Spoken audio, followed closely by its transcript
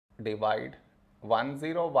divide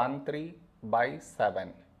 1013 by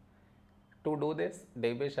 7. To do this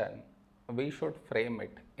division, we should frame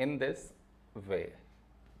it in this way.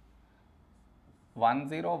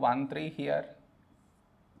 1013 here,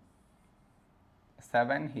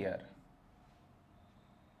 7 here.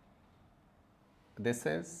 This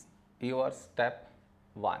is your step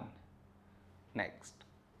 1. Next,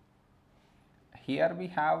 here we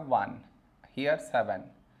have 1, here 7.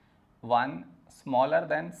 1 smaller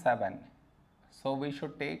than 7. So we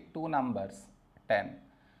should take two numbers, 10.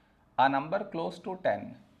 A number close to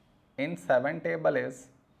 10 in 7 table is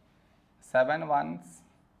 7 ones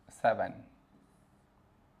 7.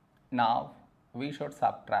 Now we should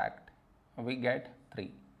subtract. We get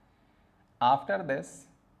 3. After this,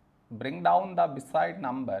 bring down the beside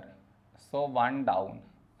number. So 1 down.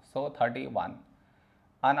 So 31.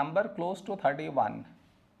 A number close to 31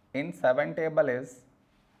 in 7 table is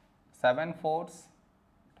 7 fours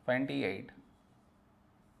 28.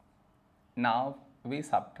 Now we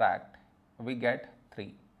subtract. We get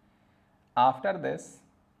 3. After this,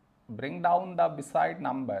 bring down the beside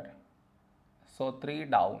number. So 3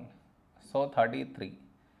 down. So 33.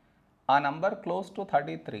 A number close to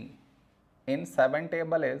 33 in 7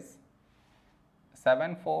 table is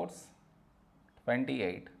 7 fours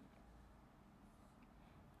 28.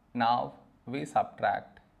 Now we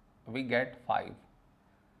subtract. We get 5.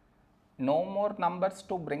 No more numbers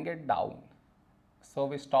to bring it down. So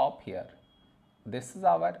we stop here. This is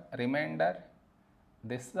our remainder.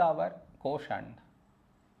 This is our quotient.